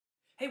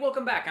Hey,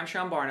 welcome back. I'm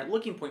Sean Barn. At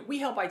Looking Point, we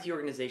help IT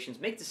organizations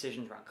make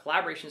decisions around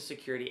collaboration,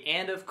 security,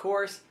 and of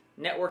course,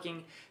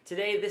 networking.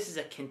 Today, this is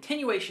a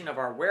continuation of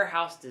our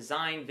warehouse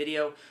design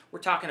video. We're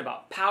talking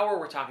about power,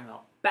 we're talking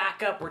about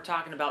backup, we're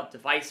talking about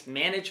device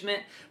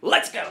management.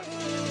 Let's go!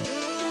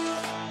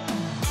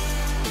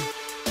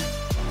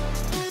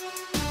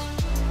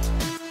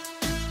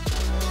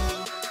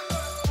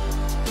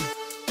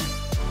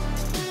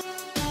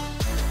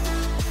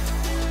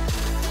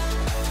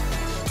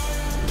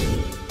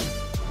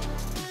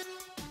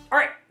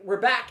 We're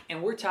back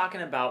and we're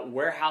talking about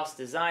warehouse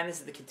design. This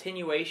is the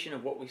continuation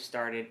of what we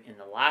started in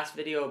the last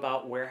video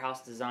about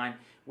warehouse design.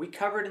 We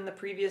covered in the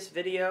previous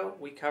video,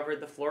 we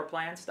covered the floor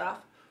plan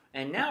stuff,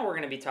 and now we're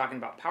going to be talking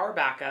about power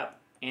backup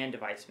and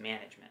device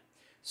management.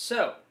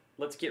 So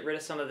let's get rid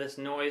of some of this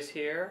noise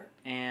here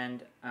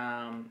and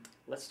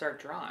let's start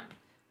drawing.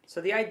 So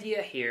the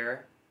idea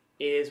here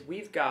is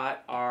we've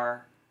got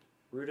our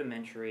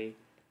rudimentary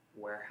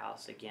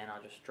warehouse. Again,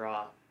 I'll just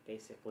draw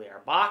basically our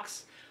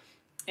box.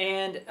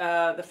 And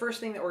the first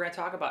thing that we're going to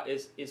talk about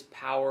is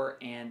power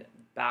and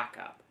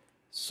backup.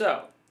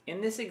 So in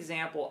this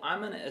example, I'm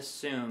going to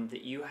assume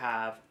that you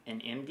have an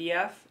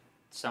MDF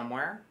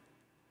somewhere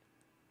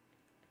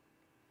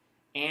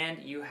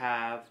and you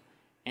have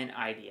an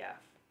IDF.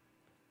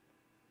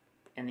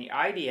 And the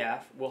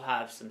IDF will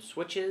have some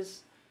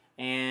switches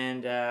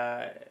and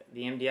the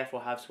MDF will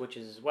have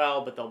switches as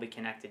well, but they'll be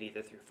connected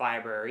either through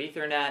fiber or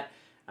Ethernet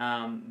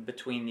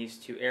between these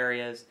two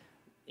areas.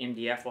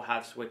 MDF will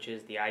have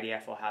switches, the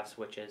IDF will have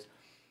switches.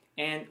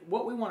 And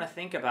what we want to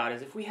think about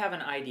is if we have an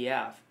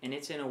IDF and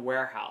it's in a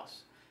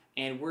warehouse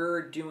and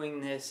we're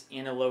doing this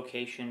in a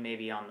location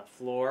maybe on the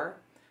floor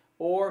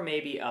or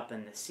maybe up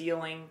in the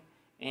ceiling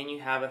and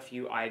you have a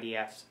few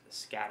IDFs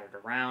scattered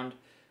around.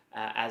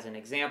 As an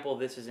example,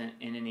 this isn't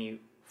in any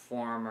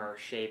form or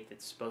shape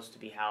that's supposed to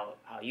be how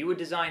you would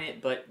design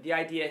it, but the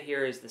idea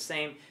here is the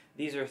same.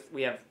 These are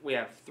we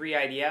have 3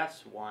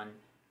 IDFs, 1,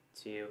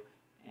 2,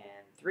 and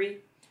 3.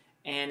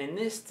 And in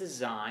this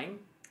design,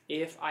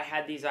 if I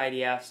had these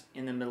IDFs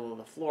in the middle of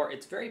the floor,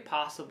 it's very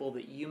possible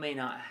that you may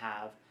not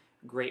have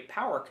great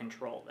power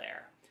control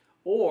there.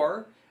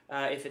 Or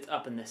if it's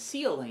up in the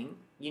ceiling,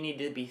 you need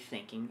to be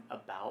thinking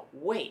about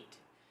weight.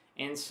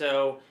 And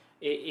so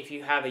if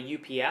you have a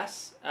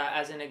UPS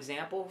as an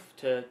example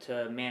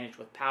to manage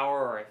with power,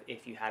 or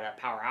if you had a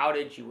power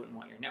outage, you wouldn't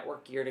want your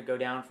network gear to go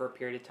down for a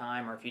period of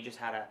time, or if you just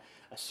had a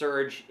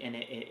surge and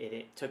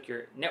it took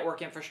your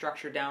network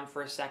infrastructure down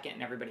for a second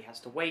and everybody has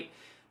to wait,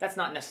 that's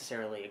not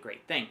necessarily a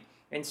great thing.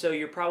 And so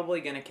you're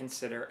probably going to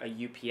consider a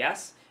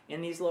UPS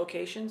in these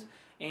locations.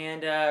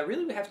 And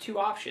really we have 2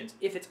 options.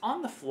 If it's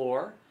on the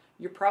floor,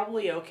 you're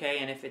probably okay,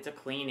 and if it's a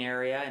clean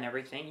area and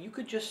everything, you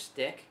could just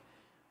stick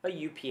a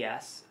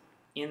UPS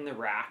in the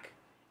rack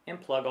and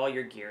plug all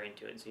your gear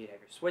into it. So you have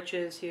your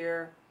switches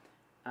here.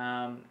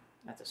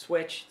 That's a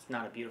switch. It's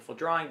not a beautiful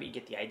drawing, but you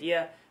get the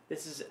idea.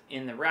 This is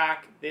in the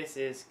rack. This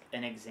is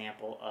an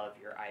example of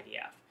your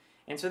IDF.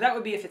 And so that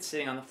would be if it's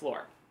sitting on the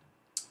floor.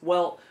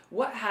 Well,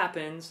 what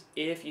happens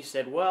if you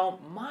said,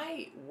 well,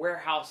 my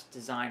warehouse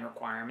design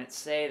requirements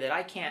say that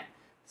I can't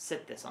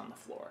sit this on the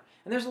floor.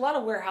 And there's a lot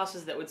of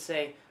warehouses that would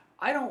say,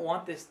 I don't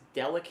want this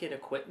delicate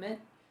equipment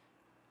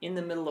in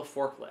the middle of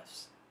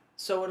forklifts.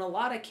 So in a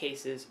lot of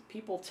cases,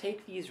 people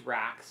take these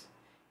racks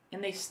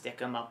and they stick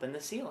them up in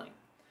the ceiling.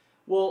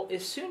 Well,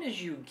 as soon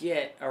as you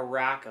get a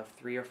rack of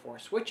 3 or 4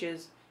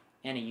 switches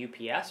and a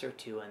UPS or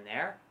 2 in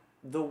there,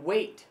 the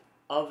weight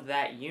of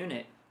that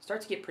unit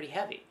starts to get pretty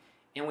heavy.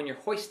 And when you're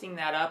hoisting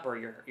that up or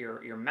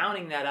you're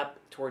mounting that up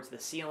towards the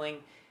ceiling,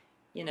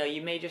 you know,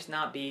 you may just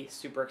not be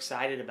super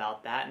excited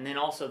about that. And then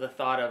also the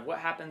thought of what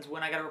happens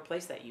when I got to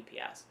replace that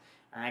UPS.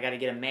 And I got to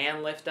get a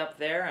man lift up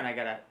there, and I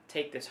got to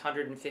take this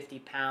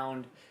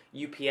 150-pound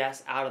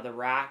UPS out of the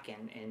rack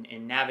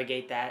and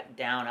navigate that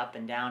down, up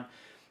and down.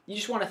 You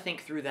just want to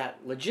think through that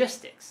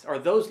logistics, or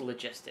those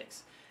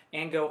logistics,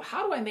 and go,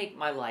 how do I make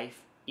my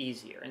life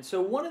easier? And so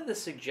one of the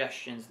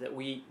suggestions that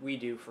we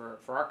do for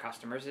our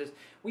customers is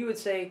we would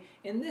say,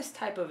 in this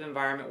type of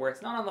environment where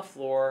it's not on the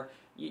floor,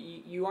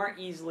 you aren't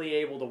easily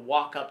able to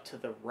walk up to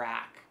the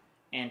rack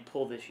and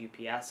pull this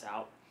UPS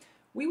out,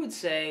 we would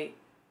say,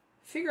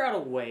 figure out a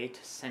way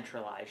to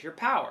centralize your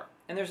power.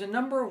 And there's a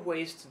number of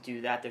ways to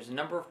do that. There's a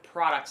number of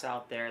products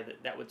out there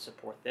that would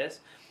support this.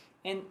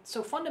 And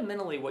so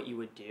fundamentally what you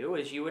would do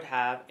is you would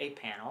have a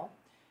panel,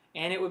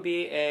 and it would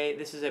be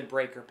this is a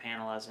breaker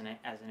panel as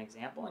an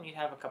example, and you'd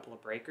have a couple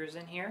of breakers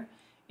in here,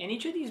 and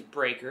each of these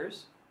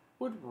breakers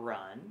would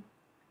run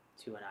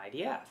to an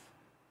IDF.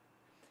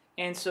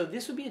 And so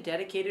this would be a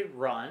dedicated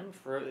run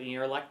for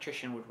your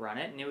electrician would run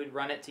it, and it would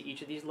run it to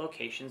each of these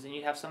locations, and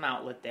you'd have some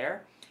outlet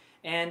there.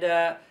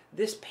 And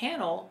this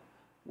panel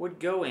would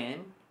go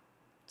in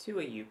to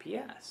a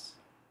UPS.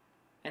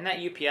 And that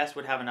UPS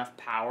would have enough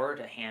power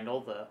to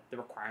handle the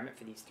requirement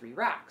for these 3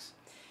 racks.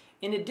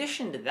 In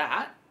addition to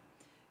that,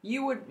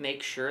 you would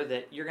make sure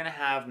that you're going to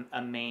have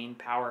a main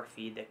power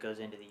feed that goes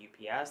into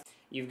the UPS.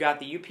 You've got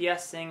the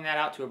UPS sending that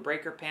out to a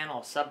breaker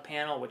panel, a sub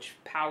panel, which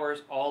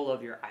powers all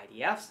of your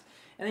IDFs.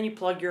 and then you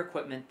plug your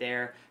equipment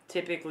there.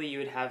 Typically you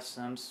would have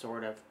some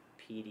sort of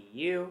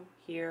PDU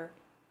here,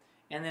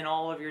 and then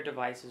all of your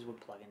devices would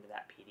plug into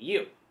that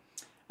PDU.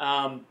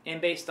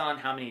 And based on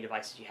how many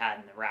devices you had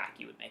in the rack,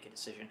 you would make a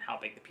decision how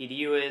big the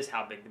PDU is,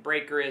 how big the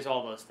breaker is,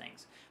 all those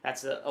things.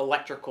 That's the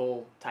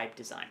electrical type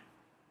design.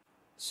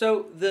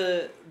 So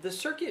the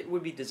circuit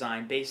would be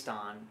designed based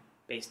on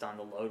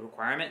the load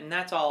requirement, and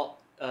that's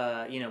all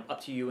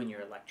up to you and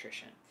your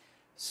electrician.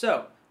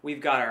 So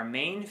we've got our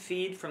main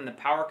feed from the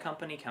power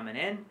company coming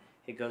in.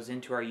 It goes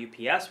into our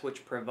UPS,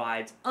 which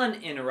provides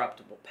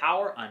uninterruptible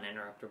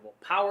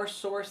power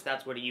source.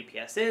 That's what a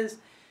UPS is.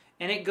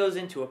 And it goes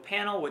into a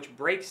panel which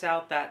breaks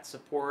out that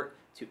support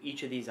to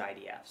each of these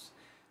IDFs.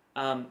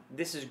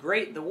 This is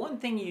great. The one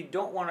thing you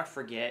don't want to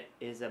forget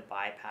is a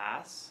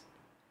bypass.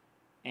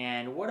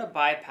 And what a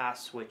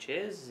bypass switch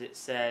is it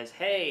says,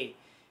 hey,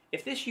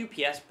 if this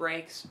UPS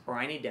breaks or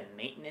I need to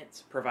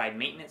provide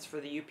maintenance for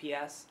the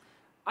UPS,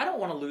 I don't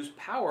want to lose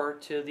power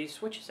to these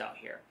switches out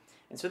here.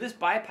 And so this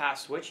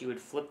bypass switch, you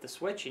would flip the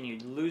switch and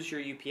you'd lose your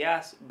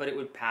UPS, but it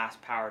would pass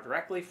power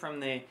directly from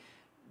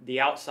the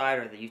outside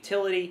or the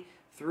utility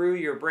through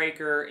your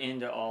breaker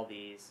into all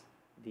these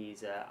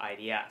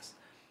IDFs.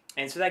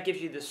 And so that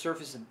gives you the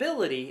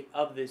serviceability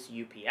of this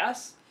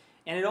UPS,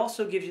 and it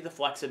also gives you the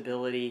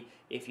flexibility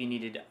if you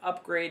needed to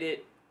upgrade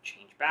it,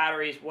 change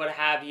batteries, what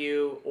have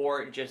you,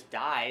 or it just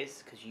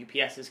dies, because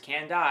UPSs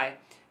can die,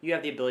 you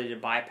have the ability to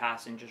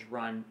bypass and just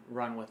run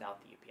without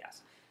the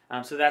UPS.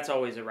 So that's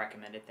always a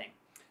recommended thing.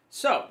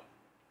 So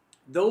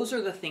those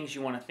are the things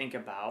you want to think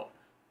about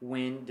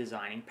when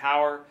designing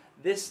power.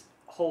 This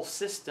whole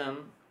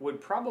system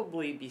would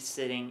probably be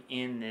sitting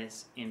in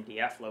this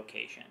MDF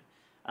location.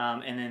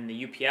 And then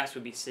the UPS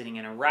would be sitting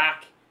in a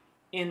rack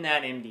in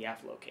that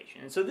MDF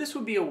location. And so this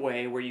would be a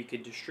way where you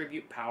could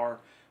distribute power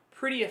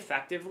pretty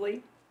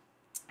effectively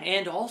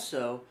and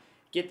also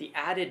get the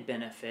added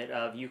benefit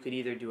of you could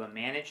either do a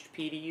managed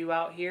PDU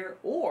out here,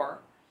 or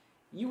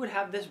you would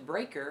have this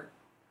breaker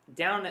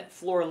down at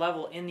floor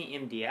level in the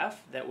MDF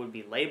that would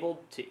be labeled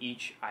to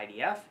each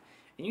IDF,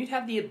 and you'd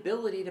have the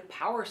ability to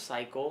power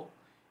cycle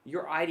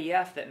your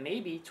IDF that may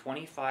be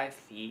 25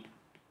 feet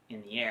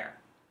in the air,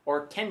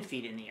 or 10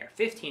 feet in the air,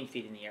 15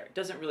 feet in the air. It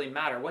doesn't really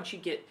matter. Once you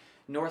get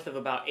north of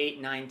about 8,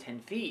 9, 10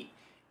 feet,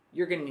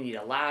 you're going to need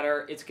a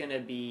ladder. It's going to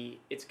be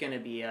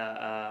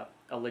a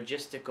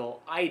logistical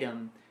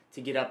item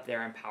to get up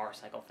there and power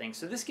cycle things.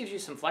 So this gives you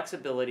some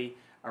flexibility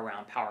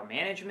around power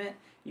management.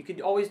 You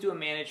could always do a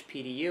managed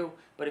PDU,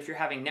 but if you're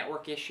having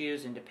network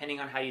issues and depending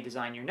on how you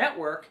design your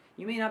network,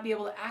 you may not be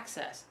able to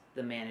access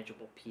the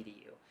manageable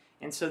PDU.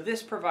 And so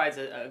this provides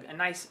a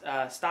nice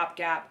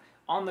stopgap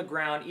on the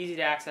ground, easy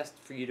to access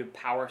for you to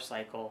power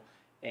cycle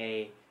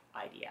a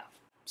IDF.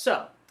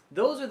 So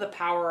those are the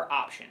power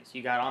options.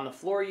 You got on the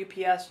floor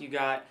UPS, you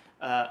got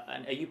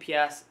a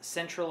UPS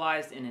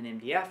centralized in an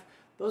MDF.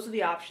 Those are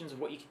the options of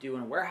what you can do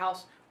in a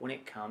warehouse when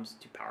it comes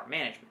to power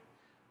management.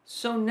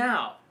 So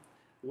now,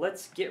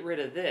 let's get rid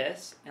of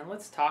this and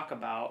let's talk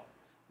about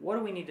what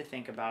do we need to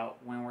think about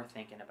when we're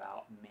thinking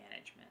about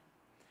management.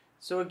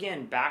 So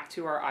again, back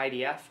to our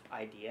IDF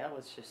idea.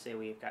 Let's just say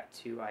we've got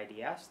 2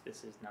 IDFs.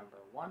 This is number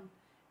 1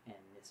 and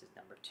this is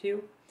number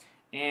 2.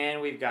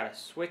 And we've got a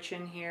switch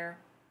in here.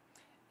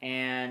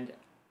 And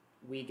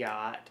we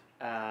got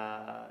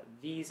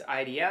these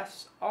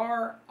IDFs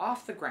are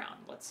off the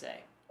ground, let's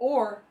say.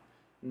 Or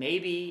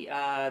maybe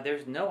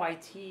there's no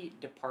IT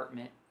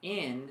department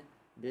in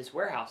this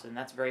warehouse, and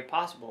that's very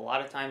possible. A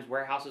lot of times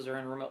warehouses are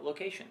in remote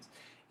locations,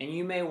 and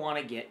you may want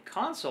to get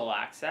console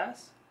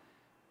access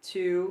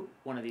to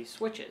one of these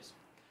switches.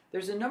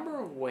 There's a number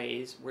of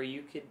ways where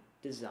you could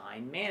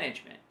design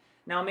management.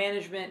 Now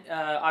management,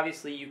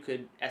 obviously you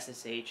could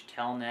SSH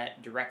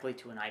telnet directly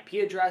to an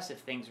IP address if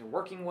things are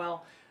working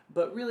well,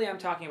 but really I'm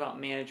talking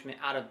about management,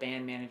 out of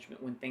band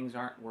management when things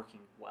aren't working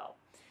well.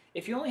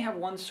 If you only have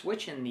one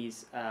switch in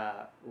these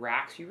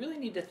racks, you really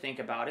need to think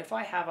about, if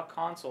I have a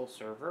console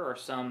server or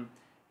some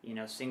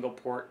single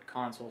port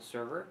console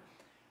server,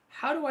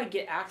 how do I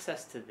get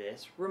access to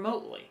this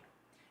remotely?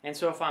 And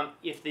so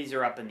if these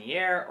are up in the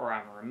air or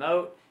I'm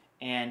remote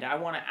and I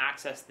want to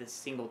access this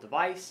single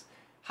device,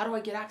 how do I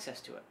get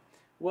access to it?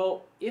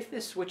 Well, if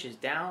this switch is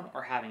down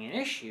or having an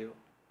issue,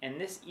 and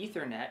this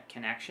Ethernet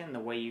connection, the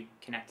way you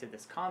connect to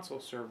this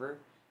console server,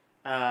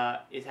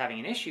 is having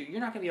an issue, you're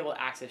not going to be able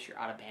to access your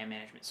out-of-band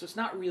management. So it's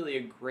not really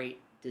a great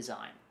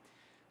design.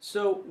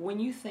 So when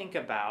you think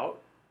about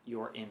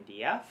your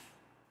MDF,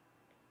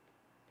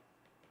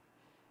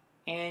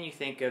 and you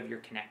think of your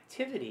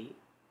connectivity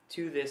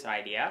to this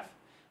IDF,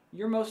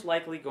 you're most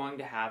likely going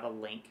to have a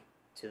link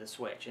to the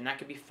switch. And that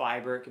could be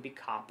fiber, it could be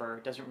copper,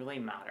 it doesn't really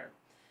matter.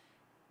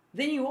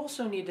 Then you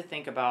also need to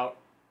think about,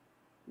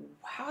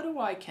 how do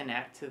I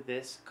connect to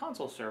this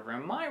console server?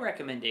 And my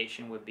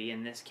recommendation would be,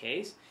 in this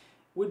case,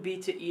 would be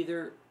to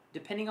either,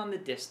 depending on the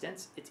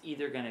distance, it's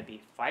either going to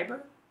be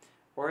fiber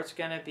or it's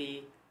going to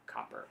be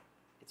copper.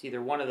 It's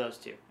either one of those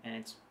two. And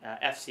it's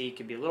FC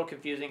could be a little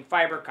confusing.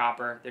 Fiber,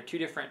 copper, they're 2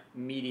 different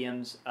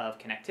mediums of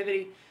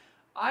connectivity.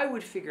 I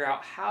would figure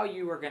out how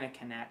you are going to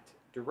connect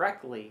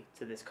directly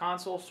to this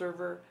console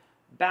server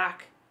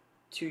back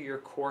to your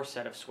core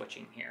set of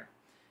switching here.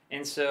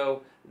 And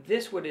so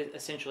this would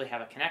essentially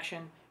have a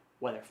connection,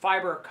 whether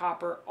fiber or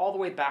copper, all the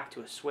way back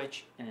to a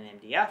switch and an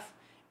MDF,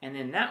 and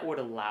then that would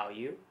allow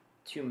you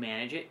to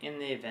manage it in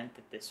the event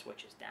that this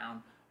switch is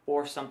down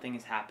or something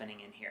is happening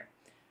in here.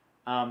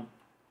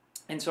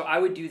 And so I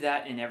would do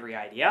that in every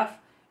IDF,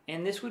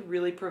 and this would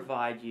really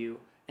provide you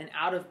an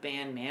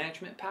out-of-band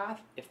management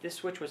path if this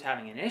switch was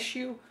having an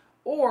issue,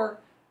 or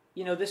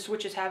this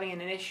switch is having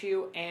an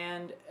issue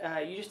and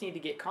you just need to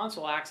get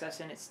console access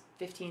and it's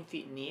 15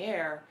 feet in the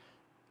air,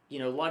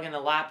 lugging a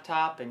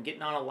laptop and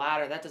getting on a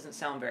ladder. That doesn't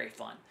sound very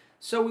fun.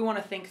 So we want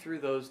to think through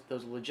those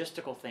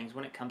logistical things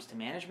when it comes to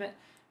management.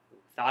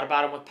 Thought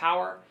about them with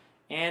power,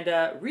 and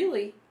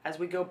really, as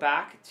we go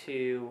back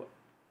to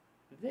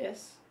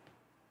this,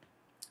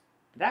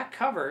 that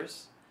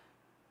covers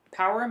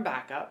power and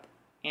backup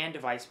and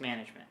device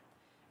management.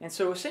 And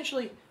so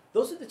essentially,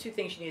 those are the two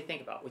things you need to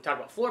think about. We talked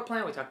about floor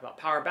plan, we talked about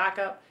power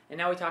backup, and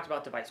now we talked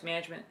about device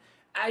management.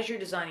 As you're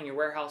designing your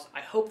warehouse,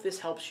 I hope this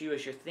helps you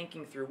as you're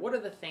thinking through what are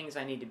the things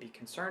I need to be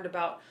concerned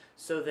about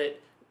so that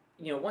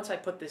once I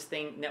put this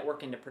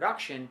network into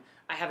production,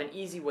 I have an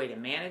easy way to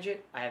manage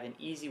it, I have an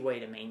easy way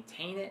to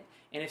maintain it,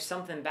 and if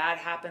something bad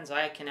happens,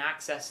 I can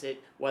access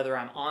it whether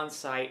I'm on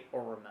site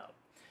or remote.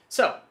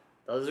 So,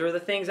 those are the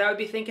things I would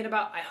be thinking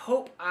about. I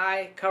hope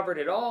I covered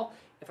it all.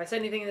 If I said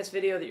anything in this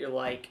video that you're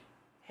like,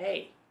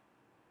 hey,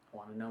 I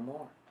want to know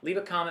more, leave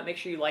a comment, make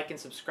sure you like and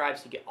subscribe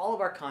so you get all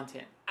of our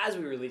content as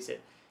we release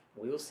it.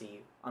 We will see you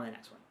on the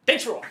next one.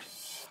 Thanks for watching.